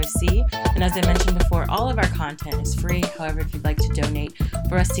patreon.com/leftpoc. And as I mentioned before, all of our content is free. However, if you'd like to donate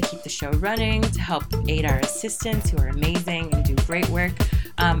for us to keep the show running, to help aid our assistants who are amazing and do great work,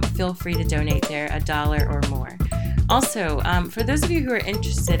 feel free to donate there $1 or more. Also, for those of you who are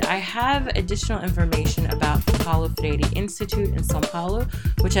interested, I have additional information about the Paulo Freire Institute in São Paulo,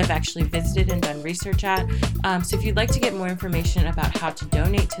 which I've actually visited and done research at. So if you'd like to get more information about how to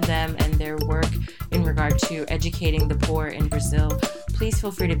donate to them and their work in regard to educating the poor in Brazil, please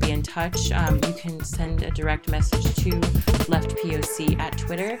feel free to be in touch. You can send a direct message to Left POC at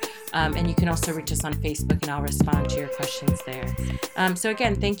Twitter, and you can also reach us on Facebook, and I'll respond to your questions there. So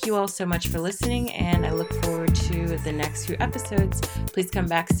again, thank you all so much for listening, and I look forward to the next few episodes. Please come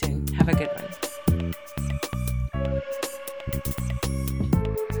back soon. Have a good one.